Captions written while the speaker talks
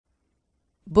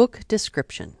Book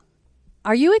description.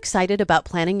 Are you excited about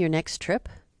planning your next trip?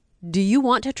 Do you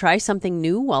want to try something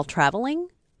new while traveling?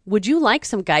 Would you like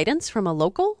some guidance from a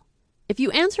local? If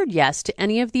you answered yes to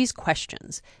any of these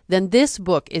questions, then this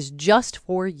book is just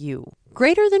for you.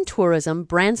 Greater Than Tourism,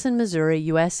 Branson, Missouri,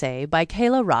 USA by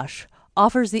Kayla Rush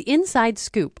offers the inside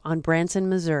scoop on Branson,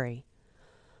 Missouri.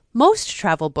 Most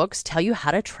travel books tell you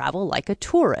how to travel like a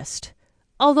tourist.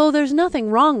 Although there's nothing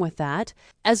wrong with that,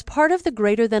 as part of the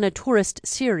Greater Than a Tourist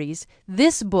series,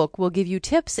 this book will give you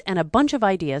tips and a bunch of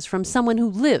ideas from someone who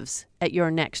lives at your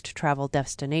next travel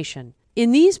destination.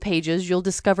 In these pages, you'll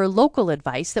discover local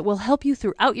advice that will help you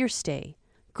throughout your stay.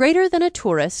 Greater Than a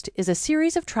Tourist is a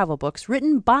series of travel books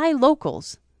written by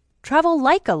locals. Travel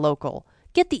like a local.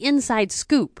 Get the inside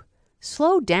scoop.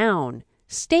 Slow down.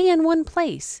 Stay in one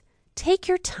place. Take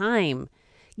your time.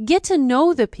 Get to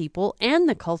know the people and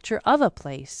the culture of a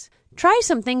place. Try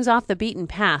some things off the beaten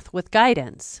path with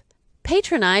guidance.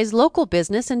 Patronize local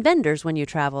business and vendors when you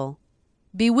travel.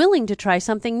 Be willing to try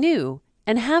something new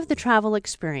and have the travel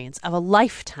experience of a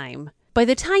lifetime. By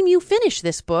the time you finish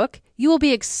this book, you will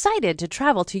be excited to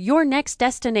travel to your next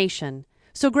destination.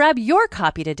 So grab your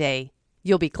copy today.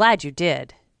 You'll be glad you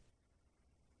did.